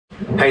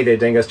Hey there,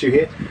 Dango Stu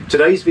here.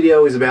 Today's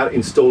video is about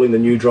installing the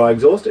new dry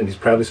exhaust and is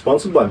proudly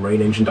sponsored by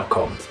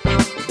MarineEngine.com.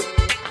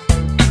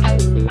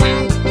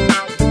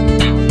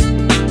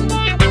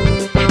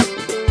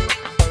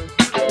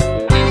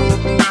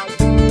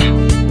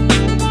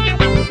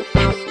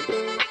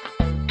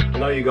 I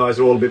know you guys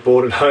are all a bit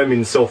bored at home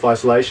in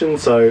self-isolation,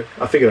 so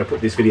I figured I'd put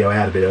this video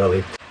out a bit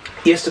early.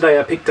 Yesterday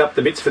I picked up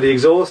the bits for the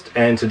exhaust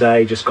and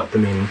today just got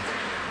them in.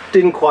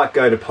 Didn't quite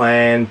go to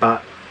plan,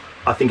 but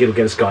I think it'll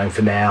get us going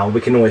for now.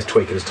 We can always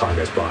tweak it as time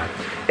goes by.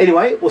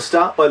 Anyway, we'll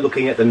start by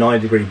looking at the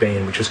 90-degree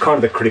bend, which was kind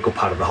of the critical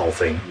part of the whole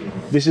thing.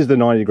 This is the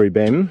 90-degree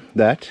bend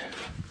that,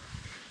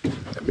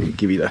 let me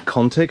give you the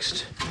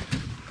context.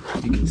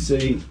 You can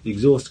see the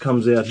exhaust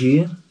comes out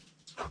here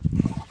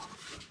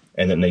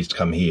and it needs to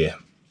come here.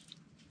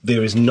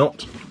 There is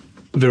not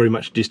very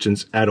much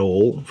distance at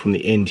all from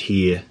the end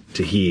here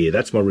to here.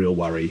 That's my real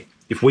worry.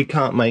 If we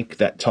can't make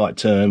that tight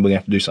turn, we're gonna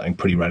have to do something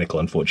pretty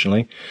radical,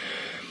 unfortunately.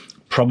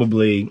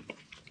 Probably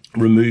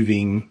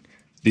removing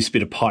this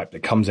bit of pipe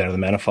that comes out of the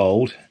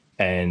manifold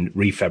and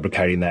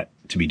refabricating that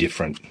to be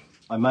different.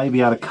 I may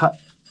be able to cut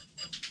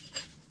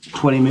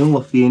 20 mil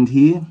off the end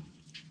here,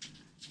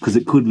 because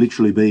it could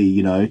literally be,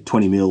 you know,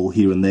 20 mil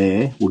here and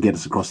there will get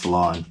us across the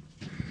line.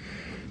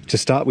 To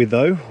start with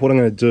though, what I'm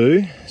going to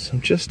do is I'm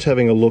just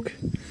having a look.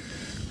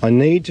 I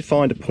need to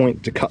find a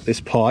point to cut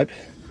this pipe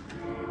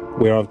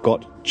where I've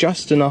got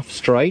just enough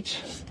straight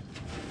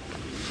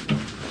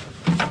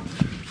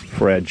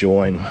for our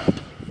join.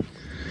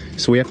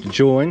 So we have to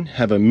join,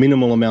 have a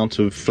minimal amount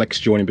of flex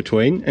join in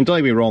between. And don't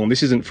get me wrong,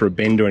 this isn't for a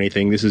bend or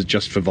anything, this is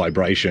just for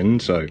vibration,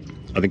 so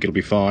I think it'll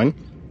be fine.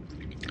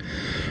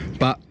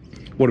 But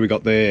what do we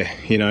got there,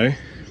 you know?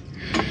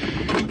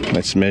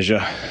 Let's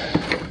measure.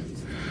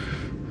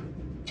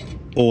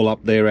 All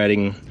up there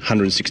adding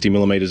 160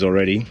 millimeters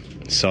already.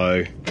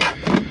 So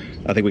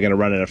I think we're going to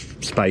run out of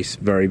space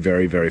very,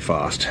 very, very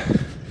fast.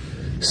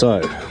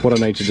 So what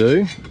I need to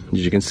do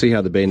is, you can see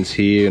how the bend's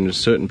here, and at a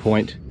certain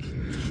point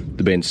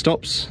the bend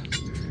stops.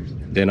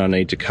 Then I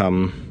need to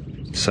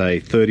come,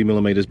 say, 30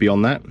 millimeters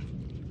beyond that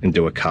and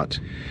do a cut.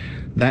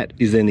 That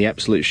is then the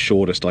absolute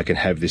shortest I can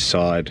have this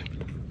side.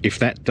 If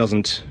that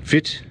doesn't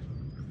fit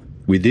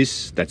with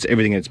this, that's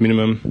everything at its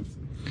minimum.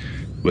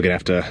 We're gonna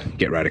have to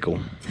get radical.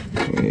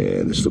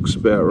 Yeah, this looks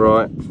about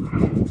right.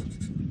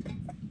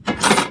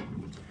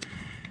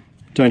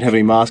 Don't have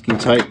any masking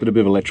tape, but a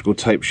bit of electrical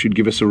tape should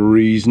give us a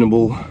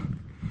reasonable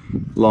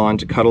line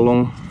to cut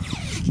along,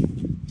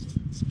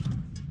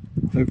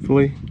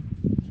 hopefully.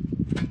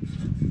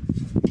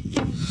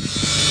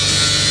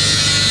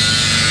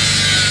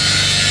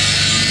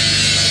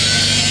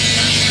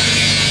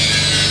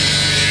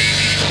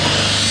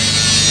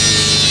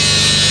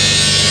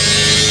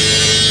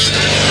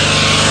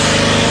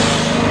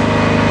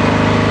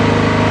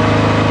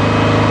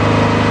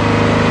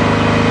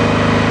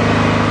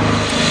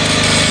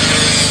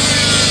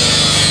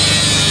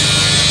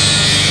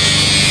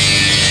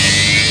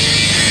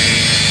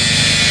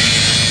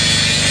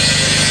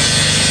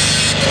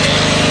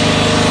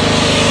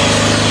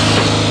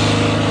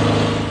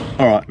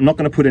 I'm not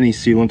going to put any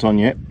sealant on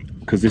yet,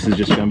 because this is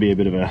just going to be a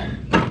bit of a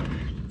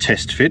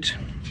test fit,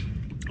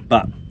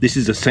 but this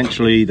is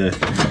essentially the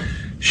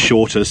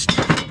shortest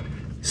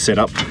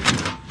setup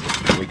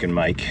that we can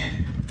make.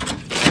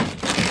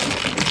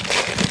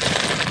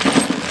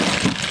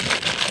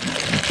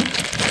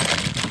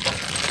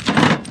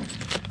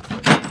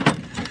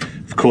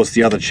 Of course,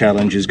 the other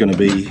challenge is going to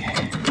be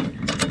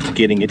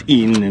getting it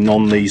in and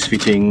on these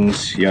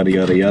fittings, yada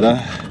yada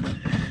yada.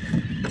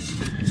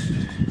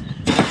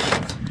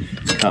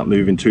 Can't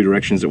move in two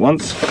directions at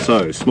once.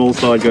 So small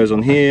side goes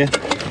on here,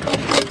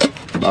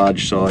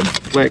 large side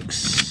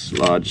flex,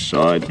 large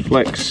side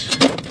flex,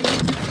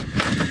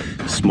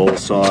 small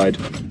side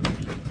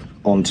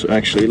onto,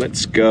 actually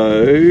let's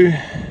go,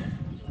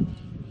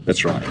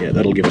 that's right, yeah,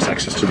 that'll give us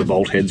access to the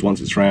bolt heads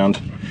once it's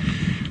round.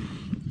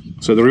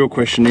 So the real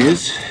question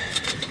is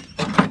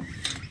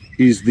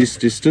this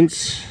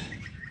distance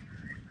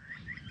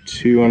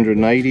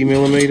 280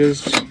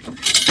 millimeters,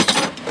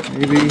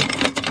 maybe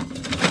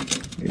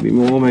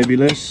more, maybe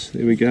less.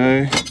 There we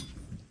go.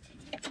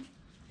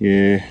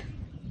 Yeah,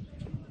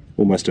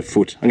 almost a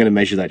foot. I'm going to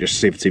measure that just to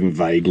see if it's even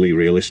vaguely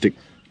realistic.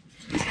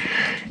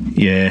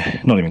 Yeah,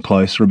 not even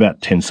close. We're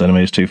about 10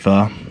 centimeters too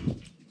far.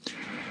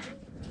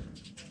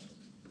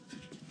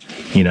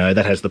 You know,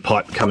 that has the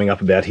pipe coming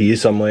up about here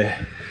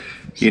somewhere.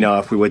 You know,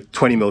 if we were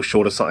 20 mil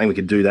short or something, we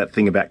could do that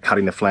thing about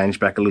cutting the flange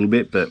back a little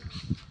bit, but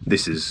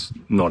this is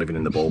not even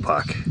in the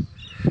ballpark.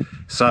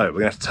 So we're going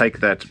to have to take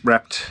that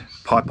wrapped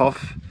pipe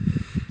off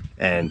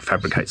and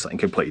fabricate something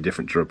completely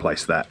different to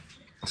replace that,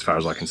 as far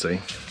as I can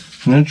see.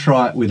 I'm going to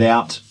try it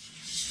without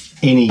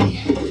any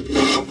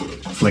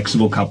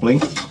flexible coupling.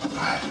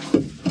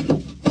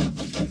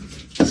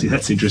 See,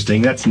 that's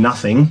interesting. That's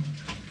nothing,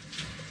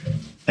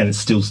 and it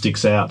still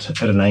sticks out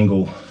at an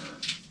angle.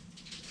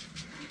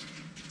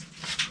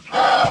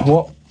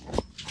 What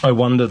I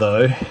wonder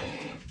though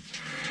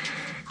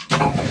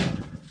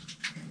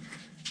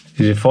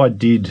is if I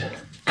did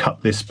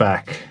cut this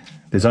back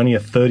there's only a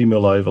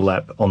 30mm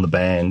overlap on the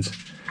bands,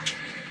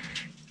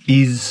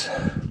 is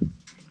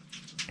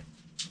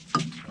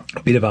a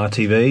bit of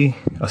RTV.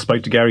 I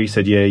spoke to Gary, he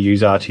said, yeah,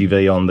 use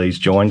RTV on these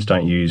joins,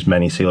 don't use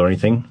Mani-Seal or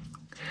anything.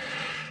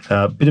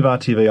 Bit of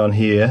RTV on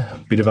here,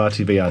 bit of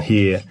RTV on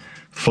here,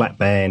 flat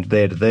band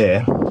there to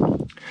there,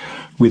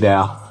 with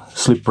our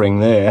slip ring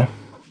there.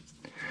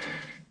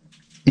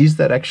 Is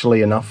that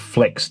actually enough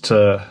flex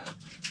to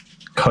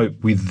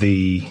cope with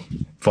the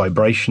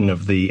vibration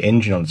of the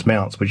engine on its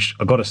mounts, which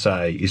I've got to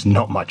say is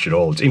not much at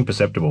all. It's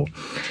imperceptible.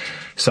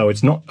 So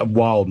it's not a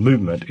wild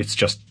movement, it's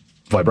just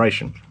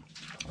vibration.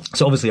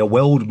 So obviously a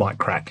weld might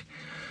crack,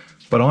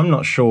 but I'm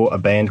not sure a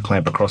band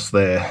clamp across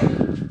there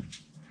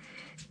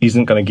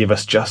isn't going to give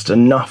us just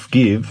enough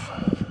give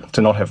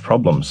to not have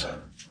problems.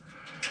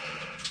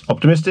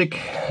 Optimistic?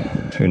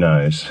 Who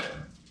knows?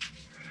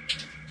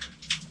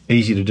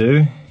 Easy to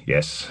do?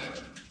 Yes.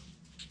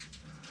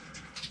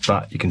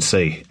 But you can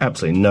see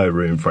absolutely no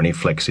room for any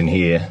flex in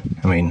here.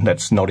 I mean,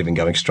 that's not even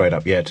going straight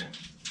up yet.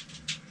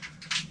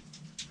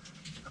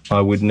 I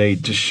would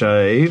need to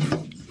shave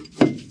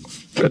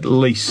at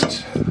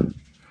least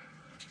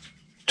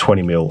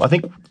 20mm. I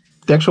think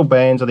the actual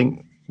bands, I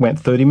think,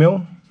 went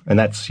 30mm, and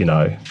that's, you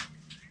know,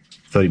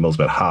 30mm is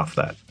about half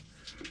that.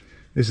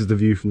 This is the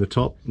view from the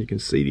top. You can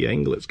see the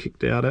angle it's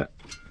kicked out at.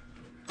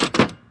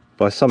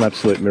 By some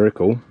absolute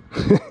miracle,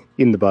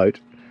 in the boat,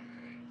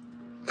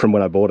 from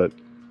when I bought it,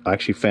 I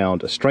actually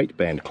found a straight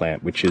band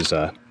clamp, which is,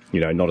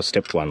 you know, not a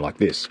stepped one like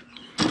this.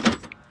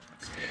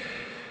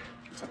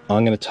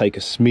 I'm going to take a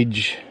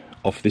smidge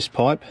off this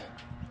pipe,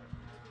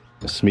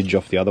 a smidge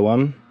off the other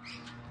one,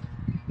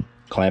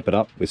 clamp it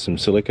up with some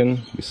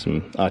silicone, with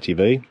some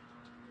RTV,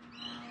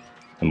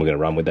 and we're going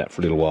to run with that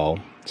for a little while,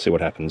 see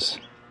what happens.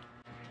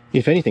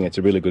 If anything, it's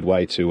a really good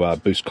way to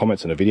boost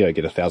comments in a video,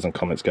 get 1,000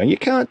 comments going, you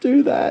can't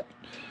do that.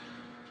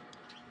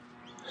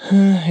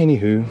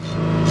 Anywho.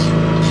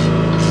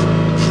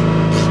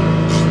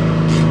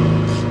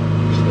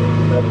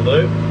 That'll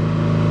do.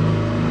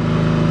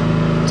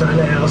 Don't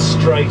know how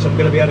straight I'm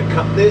going to be able to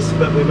cut this,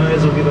 but we may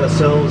as well give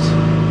ourselves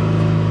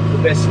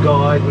the best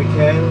guide we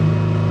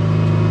can.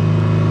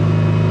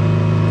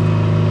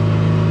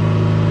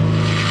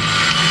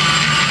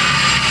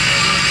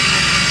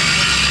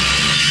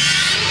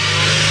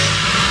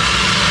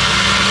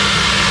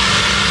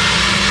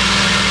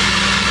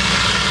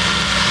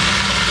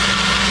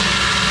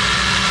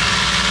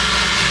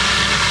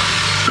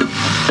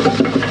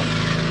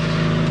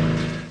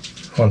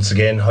 Once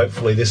again,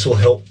 hopefully this will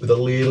help with a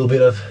little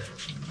bit of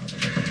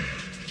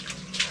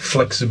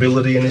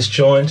flexibility in this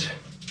joint.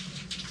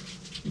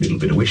 A little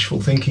bit of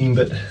wishful thinking,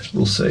 but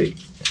we'll see.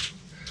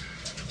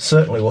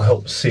 Certainly will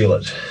help seal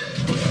it.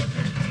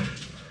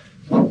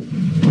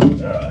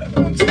 Alright,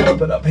 let's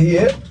pop it up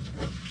here.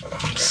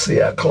 See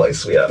how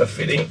close we are to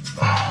fitting.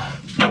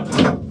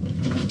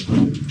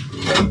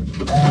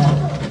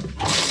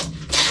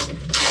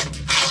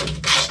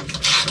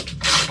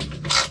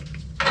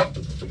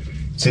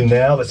 It's in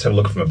now, let's have a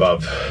look from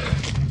above.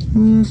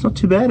 It's not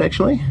too bad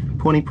actually,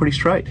 pointing pretty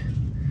straight.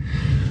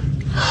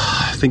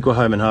 I think we're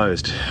home and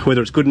hosed.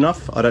 Whether it's good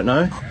enough, I don't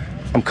know.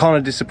 I'm kind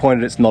of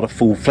disappointed it's not a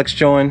full flex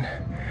join,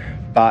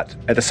 but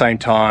at the same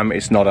time,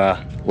 it's not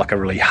like a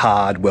really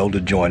hard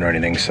welded joint or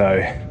anything,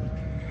 so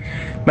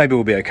maybe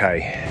we'll be okay.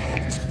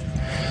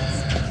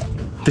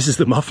 This is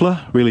the muffler,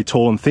 really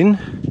tall and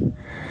thin.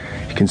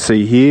 You can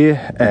see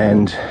here,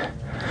 and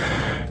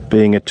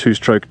being a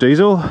 2-stroke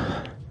diesel,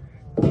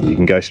 you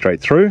can go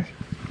straight through.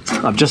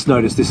 I've just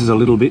noticed this is a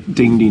little bit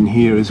dinged in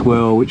here as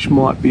well, which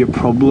might be a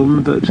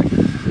problem, but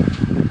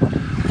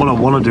what I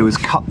want to do is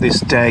cut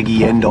this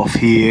daggy end off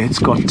here. It's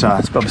got, it's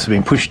obviously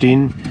been pushed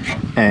in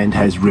and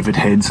has rivet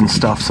heads and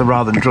stuff, so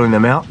rather than drilling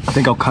them out, I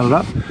think I'll cut it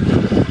up.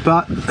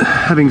 But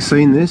having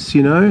seen this,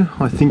 you know,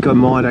 I think I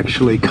might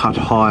actually cut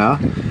higher.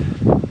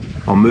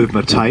 I'll move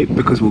my tape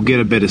because we'll get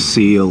a better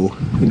seal.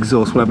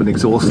 Exhaust, we'll have an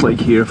exhaust leak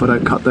here if I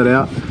don't cut that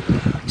out.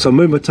 So I'll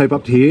move my tape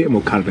up to here and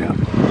we'll cut it out.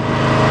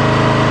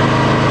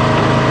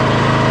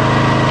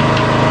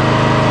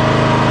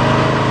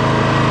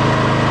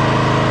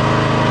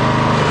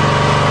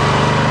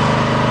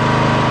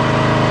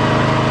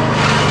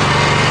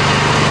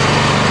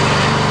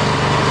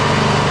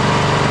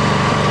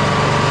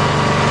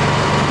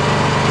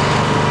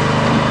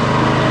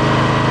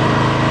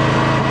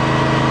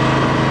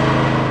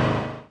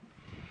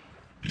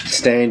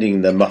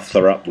 Standing the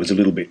muffler up was a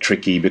little bit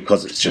tricky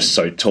because it's just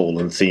so tall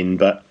and thin,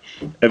 but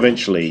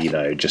eventually, you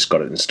know, just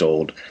got it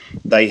installed.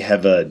 They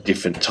have a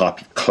different type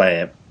of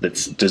clamp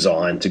that's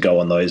designed to go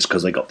on those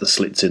because they got the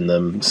slits in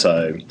them,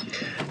 so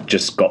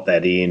just got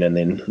that in and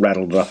then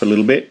rattled it up a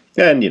little bit,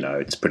 and you know,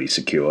 it's pretty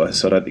secure,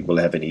 so I don't think we'll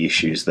have any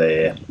issues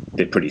there.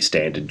 They're pretty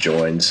standard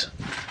joins.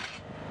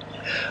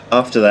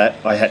 After that,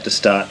 I had to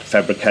start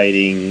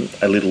fabricating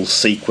a little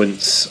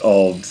sequence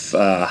of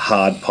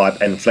hard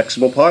pipe and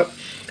flexible pipe.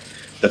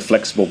 The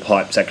flexible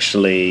pipe's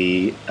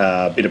actually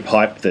a bit of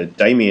pipe that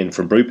Damien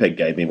from Brewpeg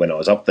gave me when I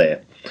was up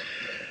there.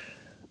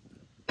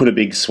 Put a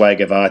big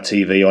swag of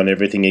RTV on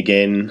everything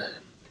again.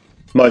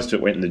 Most of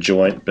it went in the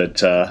joint,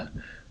 but a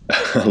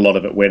a lot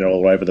of it went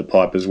all over the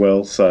pipe as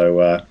well.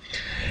 So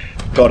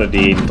got it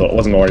in, thought I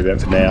wasn't going to worry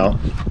about it for now,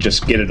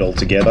 just get it all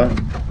together.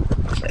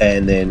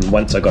 And then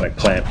once I got it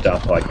clamped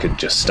up, I could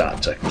just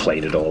start to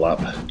clean it all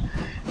up.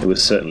 It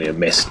was certainly a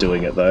mess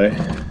doing it though.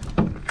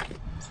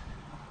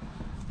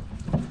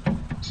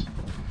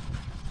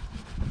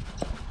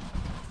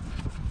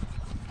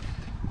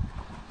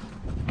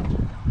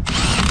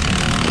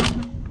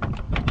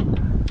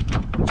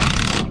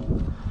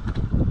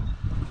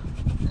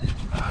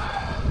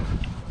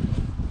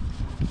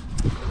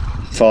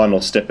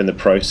 Final step in the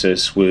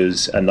process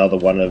was another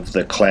one of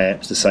the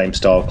clamps, the same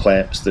style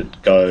clamps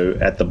that go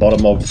at the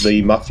bottom of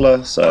the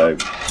muffler. So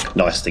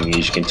nice thing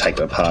is you can take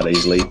them apart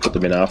easily, put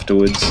them in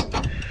afterwards,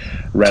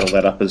 rattle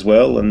that up as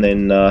well, and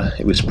then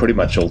it was pretty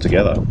much all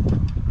together.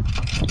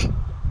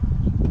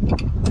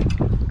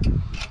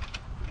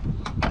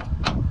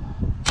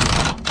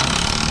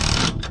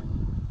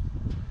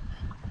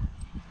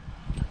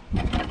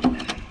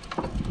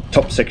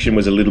 Top section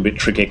was a little bit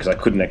tricky because I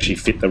couldn't actually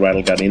fit the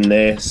rattle gun in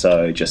there,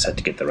 so just had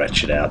to get the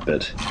ratchet out,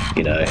 but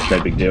you know,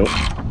 no big deal.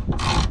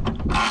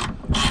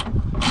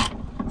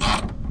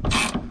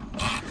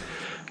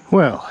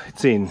 Well,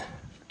 it's in.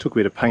 Took a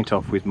bit of paint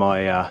off with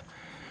my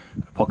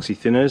epoxy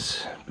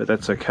thinners, but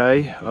that's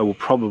okay. I will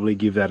probably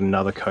give that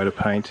another coat of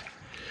paint.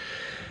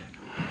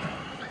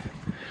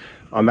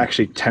 I'm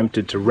actually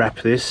tempted to wrap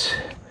this.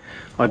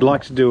 I'd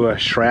like to do a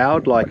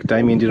shroud like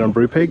Damien did on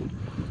Brew Pig,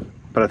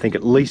 but I think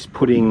at least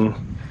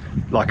putting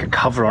like a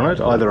cover on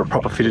it, either a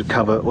proper fitted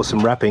cover or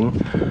some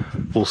wrapping,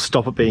 will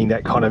stop it being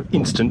that kind of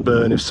instant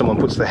burn if someone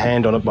puts their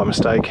hand on it by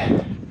mistake.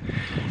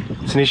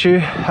 It's an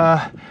issue.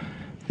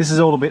 This is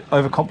all a bit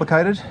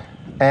overcomplicated,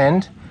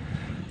 and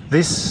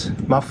this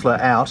muffler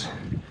out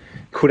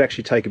could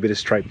actually take a bit of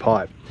straight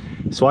pipe.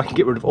 So I can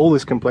get rid of all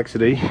this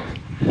complexity,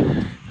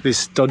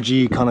 this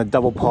dodgy kind of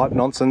double pipe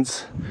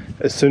nonsense,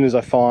 as soon as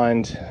I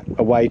find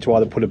a way to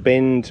either put a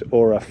bend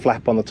or a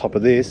flap on the top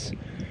of this.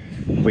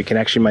 We can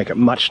actually make it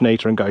much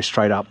neater and go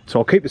straight up. So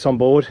I'll keep this on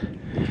board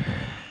and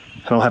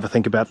I'll have a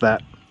think about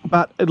that.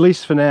 But at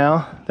least for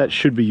now, that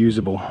should be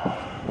usable.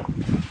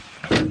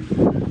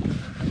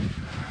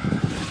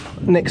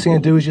 Next thing I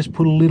do is just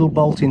put a little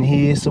bolt in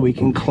here so we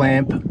can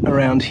clamp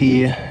around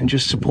here and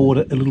just support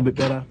it a little bit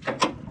better.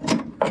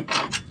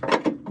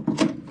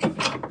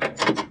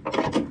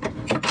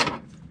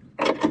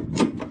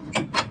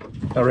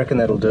 I reckon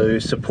that'll do,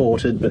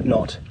 supported but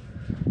not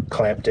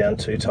clamped down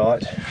too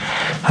tight.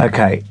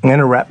 Okay, I'm going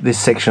to wrap this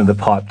section of the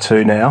pipe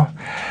too now.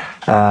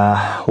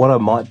 What I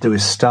might do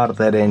is start at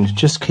that end,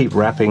 just keep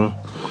wrapping,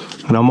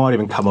 and I might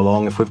even come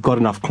along. If we've got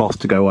enough cloth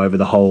to go over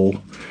the whole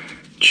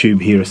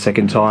tube here a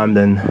second time,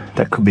 then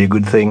that could be a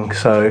good thing.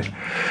 So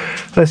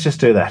let's just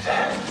do that.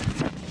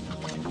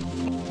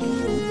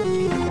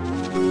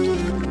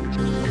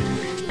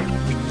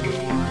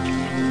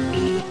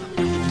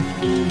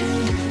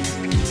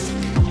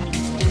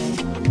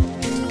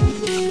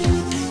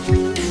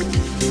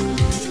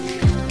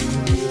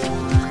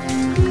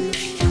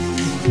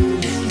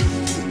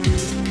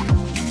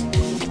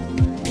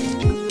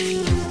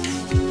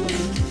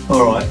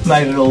 Alright,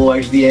 made it all the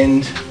way to the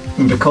end,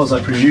 and because I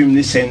presume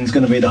this end's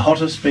going to be the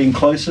hottest, being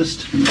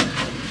closest,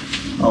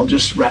 I'll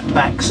just wrap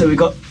back. So we've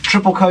got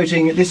triple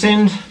coating at this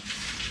end,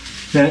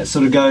 then it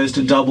sort of goes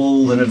to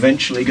double, then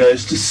eventually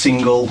goes to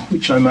single,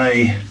 which I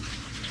may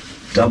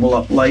double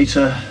up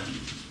later.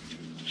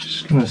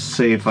 Just going to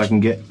see if I can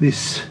get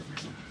this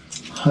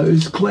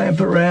hose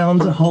clamp around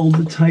to hold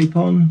the tape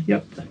on.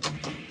 Yep,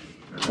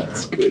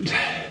 that's good.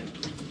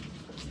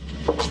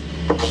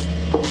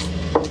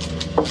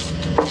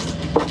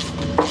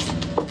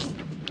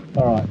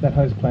 Alright, that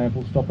hose clamp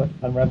will stop it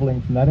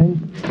unravelling from that end.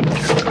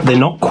 They're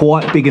not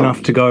quite big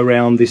enough to go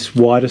around this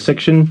wider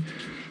section,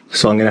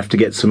 so I'm going to have to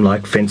get some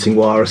like fencing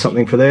wire or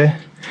something for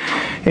there.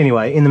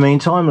 Anyway, in the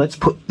meantime, let's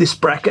put this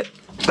bracket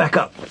back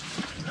up.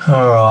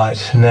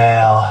 Alright,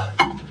 now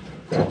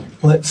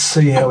let's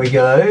see how we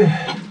go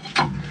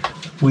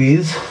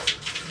with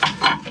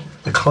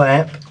the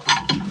clamp.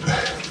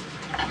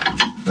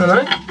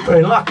 No, we're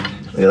in luck.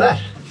 Look at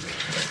that.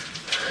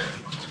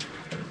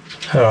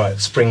 Alright,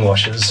 spring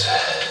washers.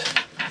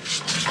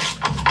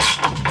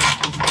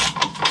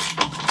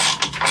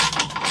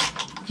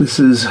 This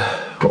is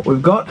what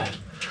we've got,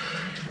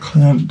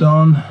 clamped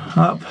on,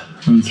 up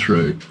and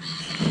through.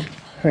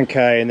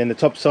 Okay, and then the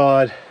top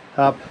side,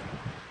 up,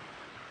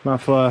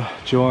 muffler,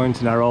 joint,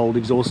 and our old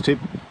exhaust tip.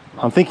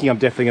 I'm thinking I'm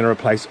definitely going to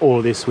replace all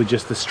of this with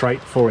just the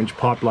straight 4-inch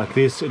pipe like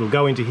this. It'll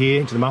go into here,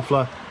 into the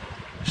muffler,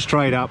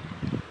 straight up,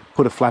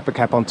 put a flapper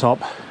cap on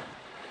top,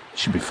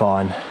 should be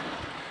fine.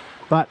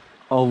 But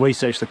I'll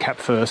research the cap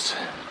first.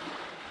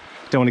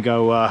 Don't want to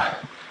go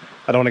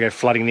I don't want to go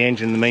flooding the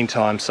engine in the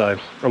meantime, so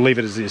I'll leave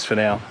it as is for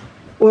now.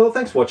 Well,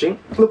 thanks for watching.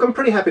 Look, I'm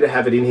pretty happy to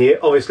have it in here.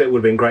 Obviously it would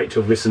have been great to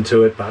have listened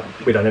to it, but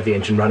we don't have the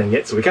engine running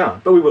yet, so we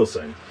can't, but we will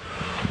soon.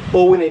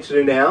 All we need to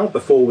do now,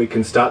 before we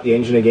can start the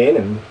engine again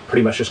and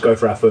pretty much just go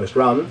for our first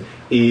run,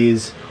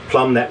 is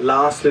plumb that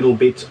last little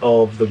bit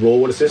of the raw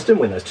water system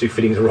when those two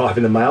fittings arrive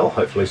in the mail,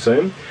 hopefully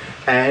soon.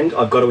 and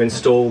I've got to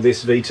install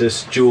this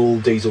Vetus dual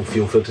diesel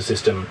fuel filter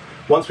system.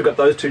 Once we've got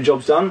those two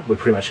jobs done, we're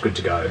pretty much good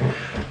to go.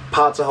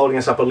 Parts are holding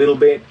us up a little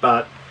bit,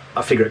 but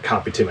I figure it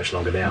can't be too much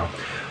longer now.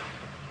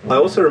 I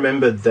also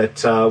remembered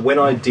that when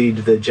I did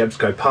the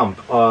Jabsco pump,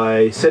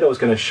 I said I was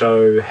going to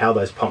show how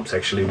those pumps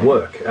actually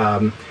work.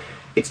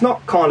 It's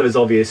not kind of as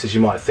obvious as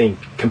you might think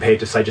compared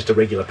to, say, just a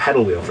regular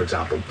paddle wheel, for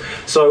example.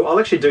 So I'll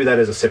actually do that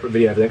as a separate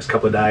video over the next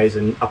couple of days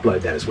and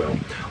upload that as well.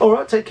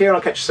 Alright, take care and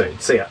I'll catch you soon.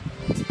 See ya.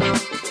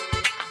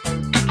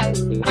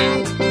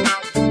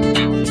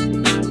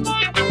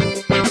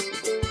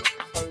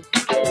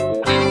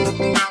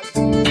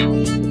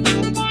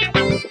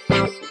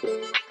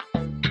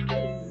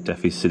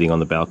 Daffy's sitting on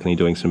the balcony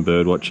doing some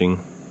bird watching.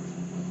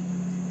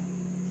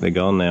 They're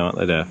gone now, aren't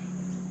they, Daff?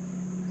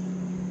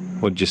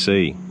 What did you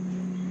see?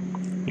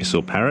 You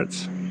saw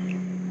parrots?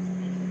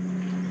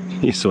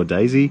 You saw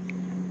Daisy?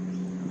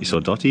 You saw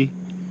Dotty?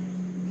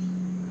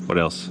 What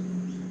else?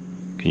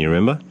 Can you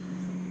remember?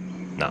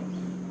 No.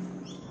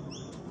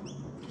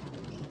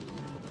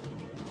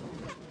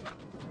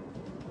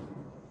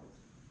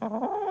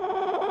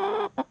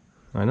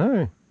 I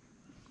know.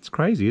 It's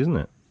crazy, isn't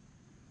it?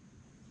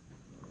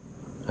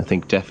 I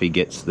think Daffy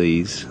gets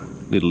these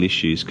little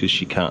issues because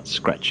she can't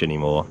scratch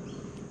anymore,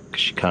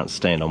 because she can't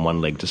stand on one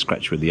leg to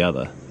scratch with the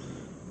other.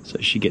 So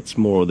she gets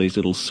more of these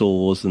little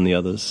sores than the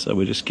others, so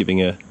we're just giving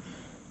her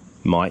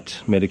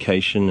mite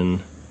medication and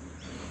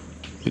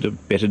a bit of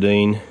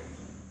betadine.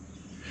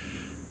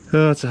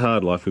 Oh, it's a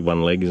hard life with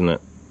one leg, isn't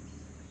it?